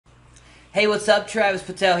Hey, what's up? Travis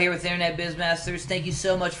Patel here with Internet Biz Masters. Thank you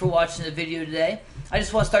so much for watching the video today. I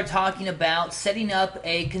just want to start talking about setting up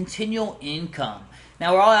a continual income.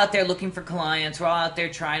 Now, we're all out there looking for clients. We're all out there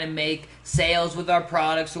trying to make sales with our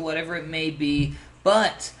products or whatever it may be.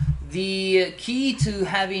 But the key to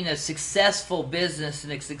having a successful business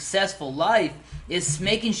and a successful life is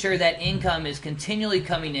making sure that income is continually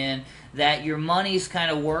coming in, that your money's kind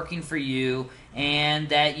of working for you, and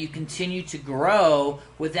that you continue to grow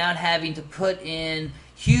without having to put in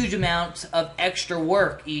huge amounts of extra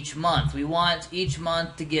work each month. We want each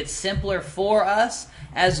month to get simpler for us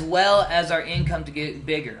as well as our income to get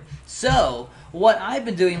bigger. So what I've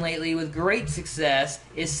been doing lately with great success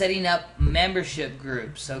is setting up membership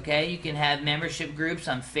groups. Okay, you can have membership groups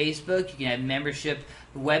on Facebook, you can have membership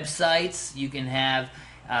websites, you can have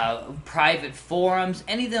private forums.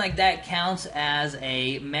 Anything like that counts as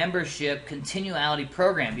a membership continuality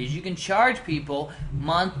program, because you can charge people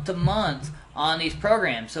month to month on these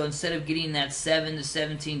programs. So instead of getting that $7 to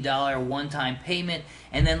 $17 one-time payment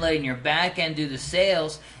and then letting your back end do the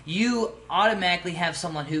sales, you automatically have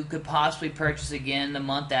someone who could possibly purchase again the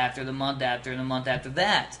month after, the month after, and the month after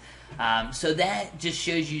that. So that just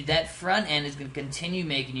shows you that front end is going to continue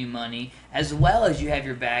making you money, as well as you have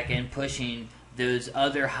your back end pushing those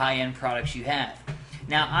other high-end products you have.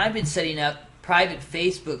 Now, I've been setting up private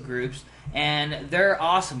Facebook groups, and they're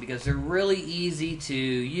awesome because they're really easy to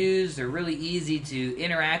use, they're really easy to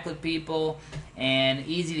interact with people, and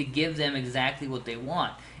easy to give them exactly what they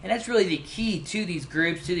want. And that's really the key to these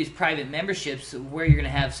groups, to these private memberships, where you're going to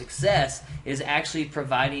have success, is actually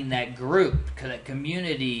providing that group, that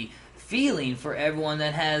community feeling for everyone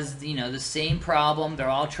that has, you know, the same problem. They're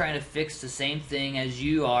all trying to fix the same thing as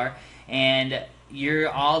you are, and you're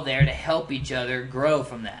all there to help each other grow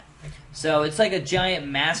from that. So it's like a giant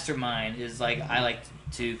mastermind, is like I like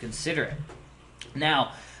to consider it.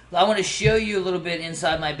 Now, I want to show you a little bit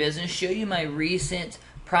inside my business, show you my recent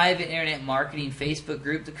private internet marketing Facebook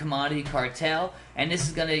group, the Commodity Cartel, and this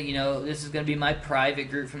is gonna, this is gonna be my private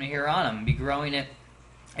group from here on. I'm gonna be growing it.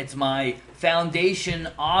 It's my foundation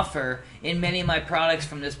offer in many of my products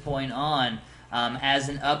from this point on. As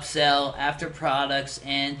an upsell after products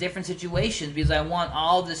and different situations, because I want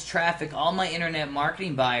all this traffic, all my internet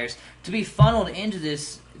marketing buyers, to be funneled into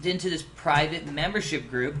this private membership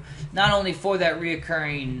group, not only for that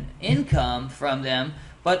reoccurring income from them,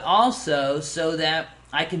 but also so that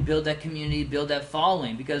I can build that community, build that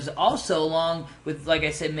following. Because also, along with, like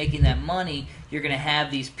I said, making that money, you're going to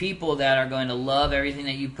have these people that are going to love everything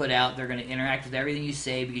that you put out. They're going to interact with everything you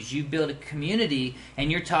say, because you build a community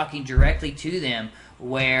and you're talking directly to them,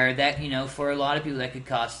 where that, for a lot of people that could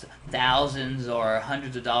cost thousands or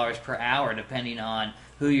hundreds of dollars per hour, depending on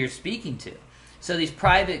who you're speaking to. So these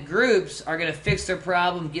private groups are going to fix their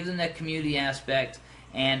problem, give them that community aspect,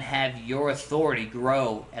 and have your authority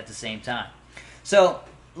grow at the same time. So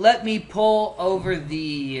let me switch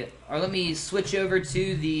over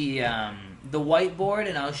to the whiteboard,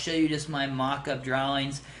 and I'll show you just my mock-up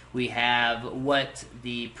drawings. We have what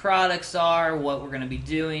the products are, what we're going to be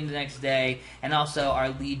doing the next day, and also our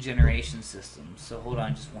lead generation system. So hold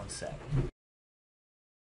on just one sec.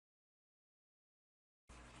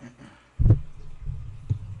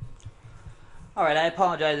 Alright, I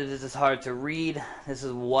apologize if this is hard to read. This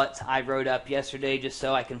is what I wrote up yesterday just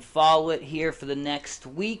so I can follow it here for the next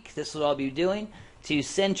week. This is what I'll be doing to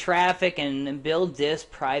send traffic and build this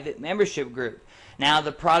private membership group. Now,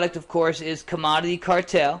 the product, of course, is Commodity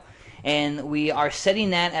Cartel, and we are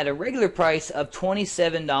setting that at a regular price of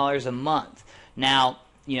 $27 a month. Now,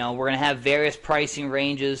 we're going to have various pricing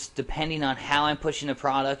ranges depending on how I'm pushing the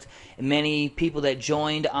product. Many people that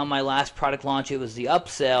joined on my last product launch, it was the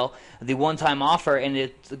upsell, the one-time offer, and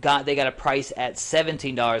they got a price at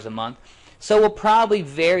 $17 a month. So we'll probably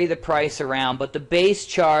vary the price around, but the base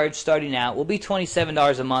charge starting out will be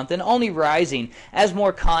 $27 a month, and only rising as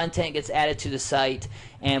more content gets added to the site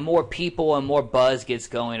and more people and more buzz gets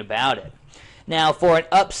going about it. Now, for an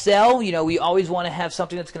upsell, we always want to have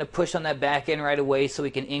something that's going to push on that back end right away so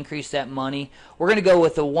we can increase that money. We're going to go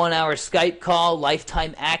with a 1-hour Skype call,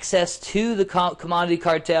 lifetime access to the Commodity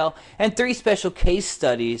Cartel, and 3 special case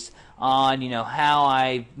studies on, how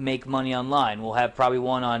I make money online. We'll have probably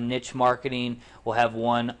one on niche marketing. We'll have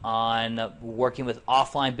one on working with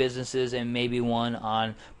offline businesses, and maybe one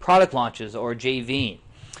on product launches or JVing.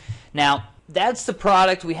 Now, that's the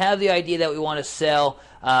product. We have the idea that we want to sell.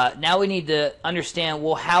 Now we need to understand,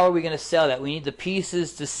 well, how are we going to sell that? We need the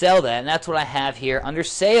pieces to sell that, and that's what I have here under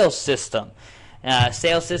Sales System.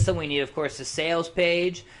 Sales system, we need, of course, a sales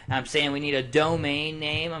page. I'm saying we need a domain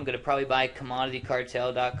name. I'm going to probably buy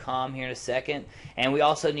commoditycartel.com here in a second. And we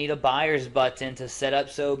also need a buyer's button to set up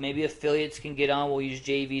so maybe affiliates can get on. We'll use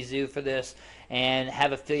JVZoo for this and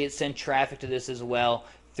have affiliates send traffic to this as well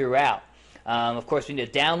throughout. Of course, we need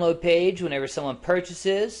a download page whenever someone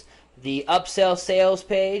purchases, the upsell sales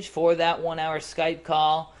page for that 1 hour Skype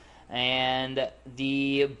call, and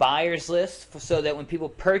the buyers list so that when people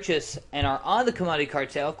purchase and are on the Commodity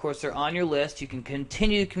Cartel, of course they're on your list, you can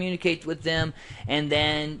continue to communicate with them and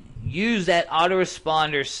then use that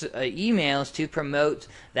autoresponder emails to promote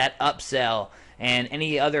that upsell and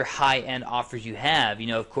any other high-end offers you have. You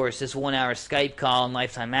know, of course, this 1 hour Skype call and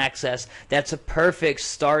lifetime access, that's a perfect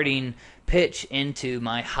starting pitch into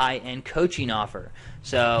my high-end coaching offer.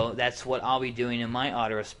 So that's what I'll be doing in my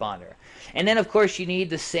autoresponder. And then, of course, you need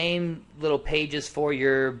the same little pages for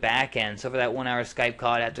your back end. So for that 1 hour Skype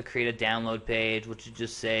call, I'd have to create a download page, which would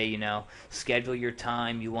just say, you know, schedule your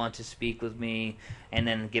time you want to speak with me, and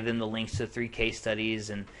then give them the links to 3 case studies.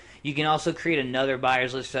 And you can also create another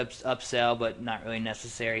buyer's list upsell, but not really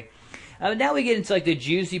necessary. Now we get into like the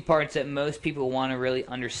juicy parts that most people want to really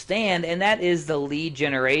understand, and that is the lead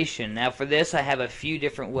generation. Now for this, I have a few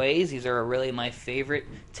different ways. These are really my favorite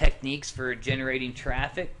techniques for generating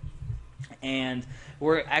traffic. And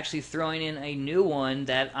we're actually throwing in a new one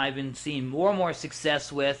that I've been seeing more and more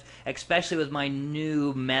success with, especially with my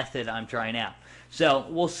new method I'm trying out. So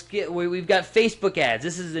we've got Facebook ads.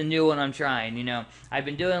 This is the new one I'm trying. You know, I've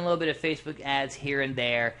been doing a little bit of Facebook ads here and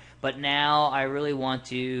there, but now I really want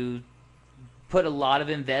to put a lot of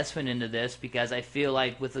investment into this because I feel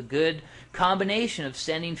like with a good combination of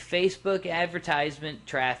sending Facebook advertisement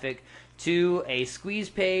traffic to a squeeze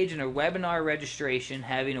page and a webinar registration,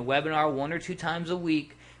 having a webinar 1 or 2 times a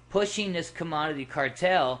week, pushing this Commodity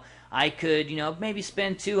Cartel, I could, you know, maybe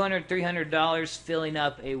spend $200, $300 filling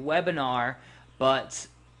up a webinar, but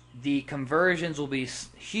the conversions will be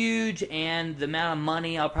huge, and the amount of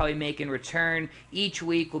money I'll probably make in return each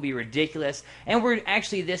week will be ridiculous. And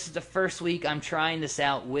this is the first week I'm trying this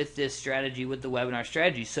out with this strategy, with the webinar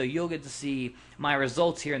strategy. So you'll get to see my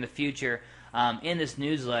results here in the future in this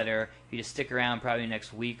newsletter if you just stick around probably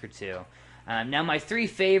next week or 2. Now my 3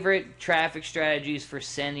 favorite traffic strategies for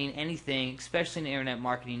sending anything, especially in the internet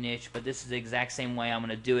marketing niche, but this is the exact same way I'm going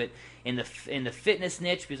to do it in the fitness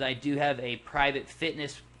niche, because I do have a private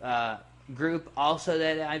fitness group also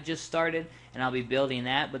that I've just started, and I'll be building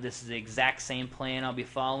that, but this is the exact same plan I'll be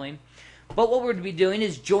following. But what we're going to be doing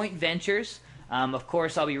is joint ventures. Of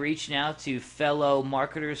course, I'll be reaching out to fellow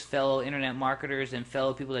marketers, fellow internet marketers, and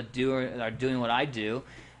fellow people that are doing what I do.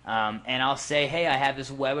 And I'll say, hey, I have this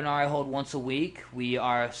webinar I hold once a week. We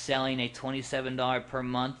are selling a $27 per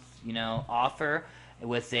month, you know, offer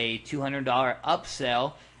with a $200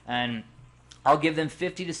 upsell, and I'll give them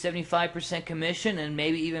 50 to 75% commission, and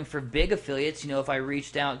maybe even for big affiliates, you know, if I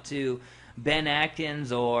reached out to Ben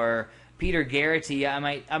Atkins or Peter Garrity, I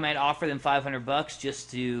might offer them $500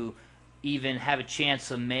 just to even have a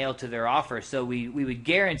chance of mail to their offer. So we would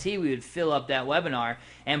guarantee we would fill up that webinar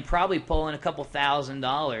and probably pull in a couple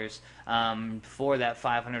 $1,000 for that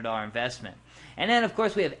 $500 investment. And then, of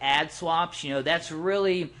course, we have ad swaps. You know, that's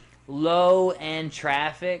really low-end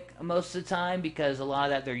traffic most of the time, because a lot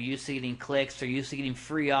of that they're used to getting clicks, they're used to getting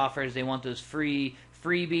free offers, they want those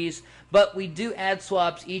freebies. But we do ad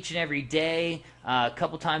swaps each and every day, a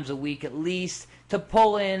couple times a week at least, to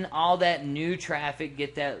pull in all that new traffic,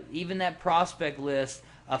 get that, even that prospect list,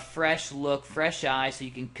 a fresh look, fresh eye, so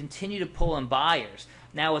you can continue to pull in buyers.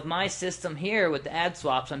 Now with my system here with the ad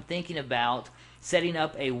swaps, I'm thinking about setting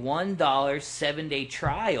up a $1 7-day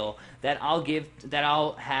trial that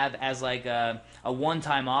I'll have as like a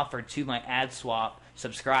one-time offer to my ad swap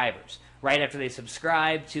subscribers. Right after they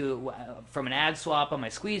subscribe from an ad swap on my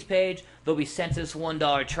squeeze page, they'll be sent this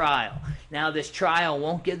 $1 trial. Now this trial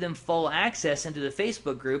won't give them full access into the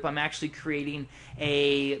Facebook group. I'm actually creating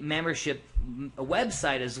a membership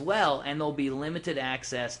website as well, and there'll be limited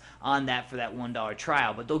access on that for that $1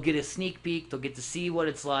 trial. But they'll get a sneak peek, they'll get to see what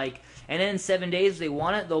it's like, and then in 7 days if they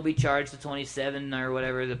want it, they'll be charged the $27 or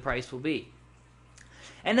whatever the price will be.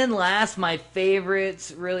 And then last, my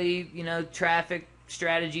favorites, really, you know, traffic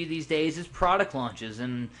strategy these days is product launches.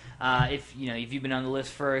 And if you've been on the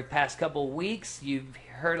list for the past couple of weeks, you've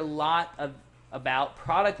heard a lot about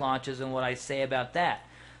product launches and what I say about that.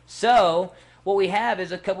 So what we have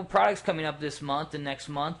is a couple products coming up this month and next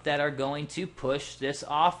month that are going to push this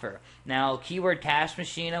offer. Now, Keyword Cash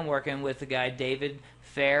Machine, I'm working with the guy David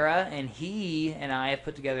Farah, and he and I have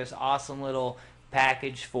put together this awesome little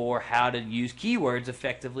package for how to use keywords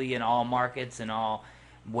effectively in all markets and all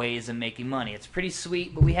ways of making money. It's pretty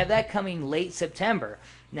sweet, but we have that coming late September.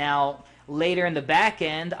 Now, later in the back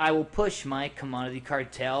end, I will push my Commodity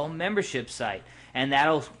Cartel membership site, and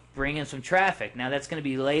that'll bring in some traffic. Now, that's going to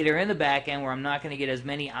be later in the back end where I'm not going to get as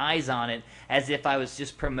many eyes on it as if I was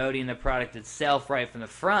just promoting the product itself right from the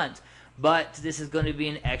front. But this is going to be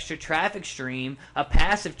an extra traffic stream, a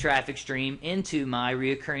passive traffic stream into my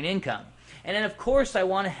reoccurring income. And then, of course,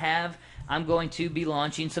 I'm going to be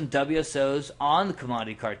launching some WSOs on the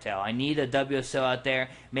Commodity Cartel. I need a WSO out there,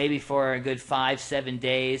 maybe for a good 5-7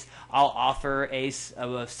 days. I'll offer a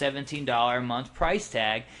 $17 a month price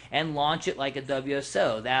tag and launch it like a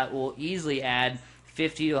WSO. That will easily add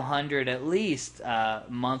 50 to 100 at least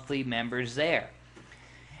monthly members there.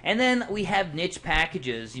 And then we have niche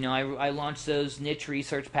packages. You know, I launched those niche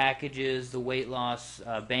research packages, the weight loss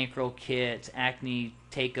bankroll kit, acne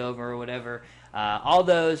takeover, or whatever. All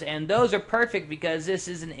those, and those are perfect because this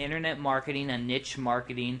is an internet marketing, a niche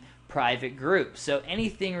marketing private group. So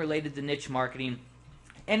anything related to niche marketing,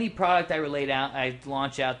 any product I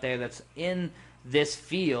launch out there that's in this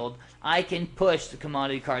field, I can push the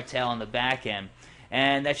Commodity Cartel on the back end.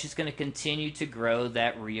 And that's just going to continue to grow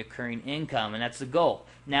that reoccurring income, and that's the goal.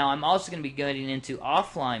 Now, I'm also going to be getting into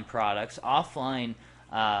offline products, offline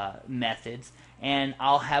methods, and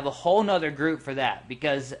I'll have a whole nother group for that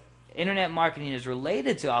because internet marketing is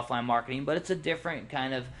related to offline marketing, but it's a different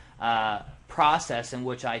kind of process in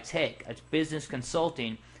which I take. It's business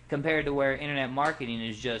consulting compared to where internet marketing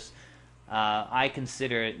is just, I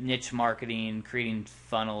consider it niche marketing, creating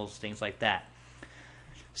funnels, things like that.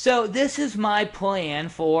 So this is my plan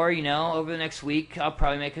for, over the next week, I'll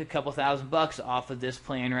probably make a couple $1,000 off of this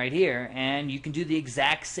plan right here. And you can do the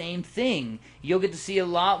exact same thing. You'll get to see a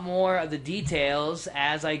lot more of the details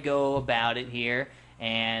as I go about it here.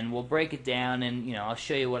 And we'll break it down and, I'll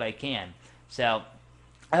show you what I can. So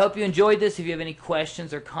I hope you enjoyed this. If you have any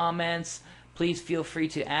questions or comments, please feel free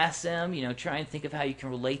to ask them. Try and think of how you can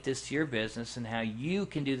relate this to your business and how you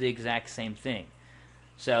can do the exact same thing.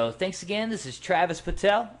 So thanks again. This is Travis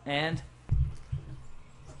Patel, and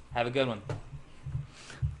have a good one.